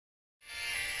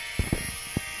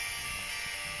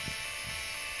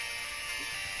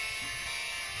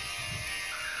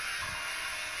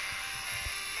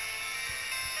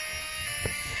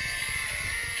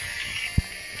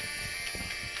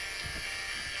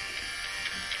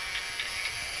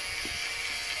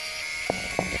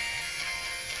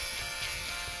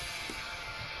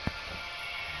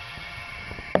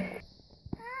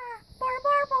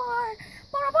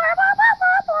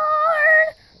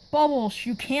Bubbles,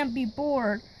 you can't be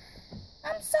bored.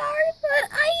 I'm sorry,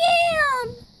 but I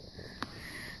am.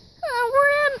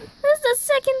 This is the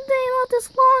second day of this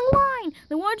long line.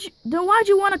 Then why'd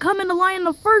you want to come in the line in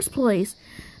the first place?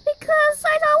 Because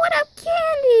I thought we'd have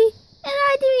candy, and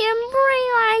I didn't bring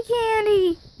my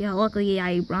candy. Yeah, luckily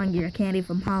I brought your candy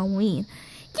from Halloween.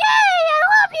 Yay, I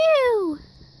love you!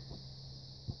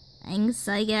 Thanks,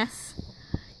 I guess.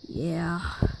 Yeah.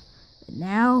 But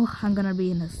now I'm gonna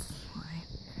be in this line.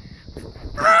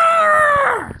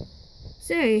 Ah!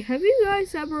 Say, have you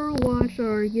guys ever watched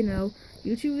our, YouTube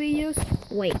videos?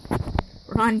 Wait,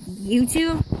 we're on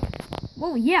YouTube?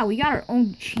 Well, yeah, we got our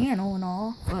own channel and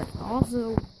all, but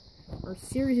also our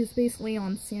series is basically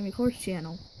on Sammy Clark's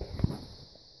channel.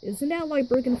 Isn't that like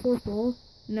breaking the fourth wall?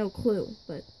 No clue,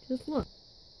 but just look.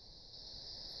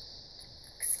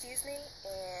 Excuse me,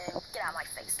 and get out of my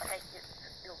face, okay?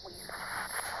 You're weird.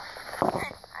 I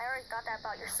already thought that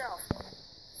about yourself.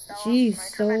 Jeez,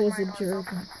 Stella was a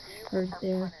jerk right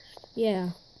there. Yeah.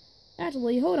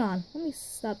 Actually, hold on. Let me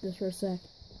stop this for a sec.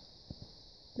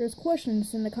 There's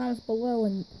questions in the comments below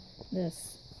in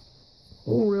this.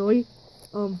 Oh, really?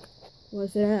 What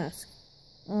does it ask?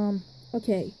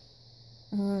 Okay.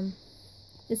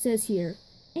 It says here,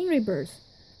 Angry Birds,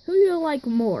 who do you like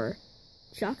more,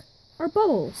 Chuck or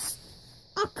Bubbles?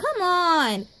 Oh, come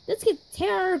on! This could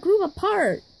tear our group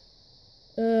apart.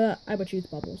 I would choose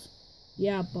Bubbles.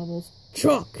 Yeah, Bubbles.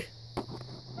 Chuck! I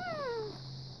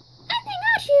think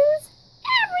I'll choose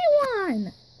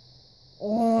everyone!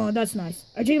 Oh, that's nice.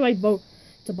 I change my vote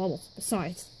to Bubbles.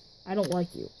 Besides, I don't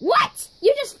like you. What?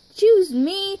 You just choose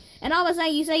me, and all of a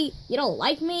sudden you say you don't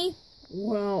like me?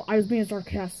 Well, I was being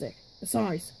sarcastic.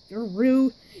 Besides, you're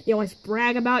rude. You always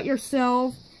brag about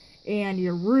yourself. And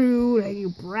you're rude, and you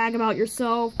brag about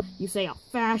yourself. You say how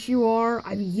fast you are.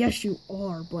 I mean, yes, you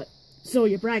are, but so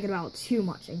you're bragging about too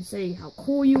much. And you say how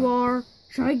cool you are.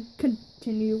 Should I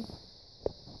continue?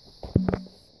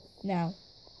 Now,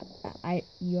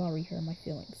 you already heard my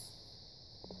feelings.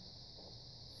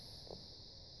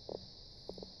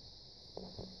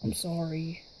 I'm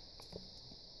sorry.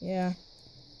 Yeah.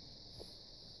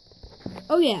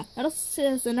 Oh yeah, that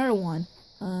says another one.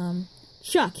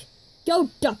 Chuck, go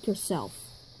duck yourself.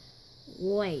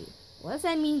 Wait, what does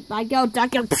that mean by go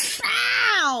duck your...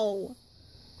 Ow!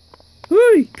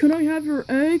 Hey, can I have your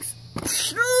eggs?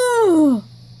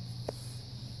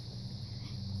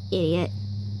 Idiot.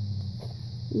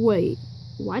 Wait,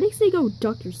 why did they say go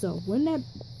duck yourself? Wouldn't that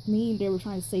mean they were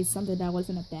trying to say something that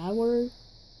wasn't a bad word?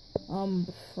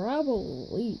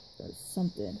 Probably or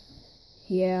something.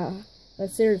 Yeah, but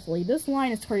seriously, this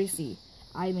line is crazy.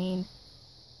 I mean,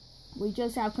 we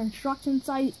just have construction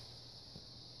site.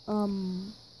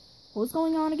 What's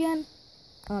going on again?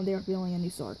 They are building a new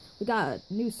sword. We got a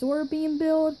new sword being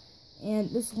built, and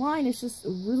this line is just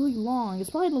really long. It's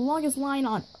probably the longest line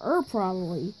on Earth,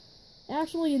 probably.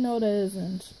 Actually, no, it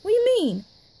isn't. What do you mean?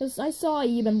 Because I saw an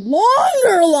even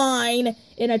longer line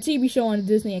in a TV show on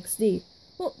Disney XD.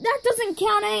 Well, that doesn't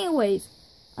count anyways.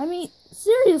 I mean,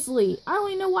 seriously, I don't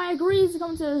even know why I agreed to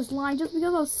come to this line just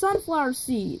because of sunflower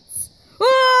seeds.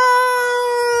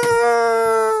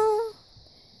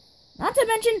 Not to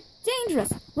mention,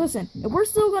 dangerous. Listen, if we're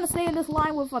still gonna stay in this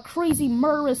line with a crazy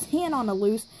murderous hand on the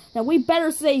loose, then we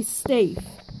better stay safe.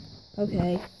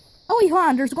 Okay. Oh wait, hold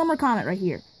on, there's one more comment right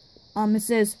here. It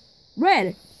says,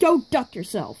 Red, go duck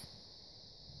yourself.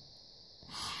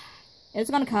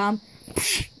 It's gonna come.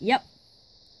 Yep.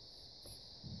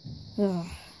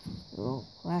 Oh,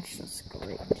 that's just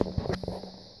great.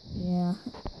 Yeah.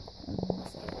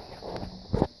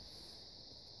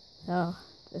 So,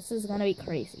 this is gonna be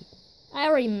crazy. I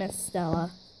already missed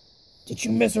Stella. Did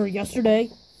you miss her yesterday?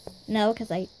 No,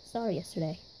 because I saw her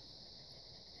yesterday.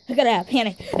 I gotta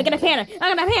panic. I gotta panic.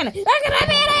 I gotta panic. I gotta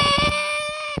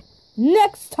panic!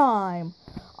 Next time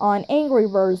on Angry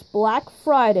Birds Black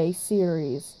Friday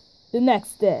series. The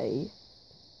next day.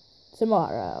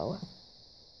 Tomorrow.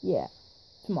 Yeah,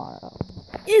 tomorrow.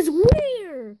 Is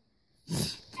weird!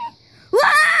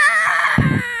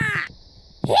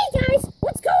 Hey guys,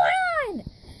 what's going on?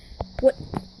 What?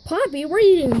 Poppy, what are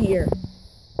you doing here?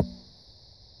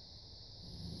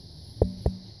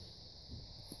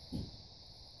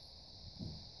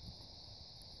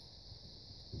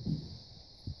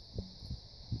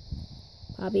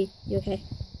 Poppy, you okay?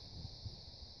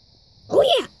 Oh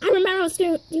yeah, I remember what I was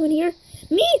doing here.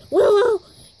 Me, Willow,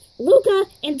 Luca,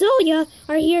 and Dahlia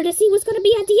are here to see what's going to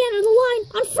be at the end of the line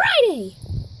on Friday.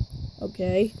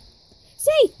 Okay.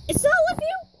 Say, is Stella with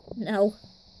you? No.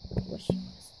 I wish she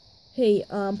was. Hey,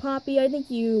 Poppy, I think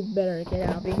you better get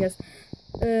out because,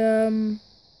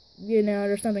 you know,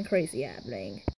 there's something crazy happening.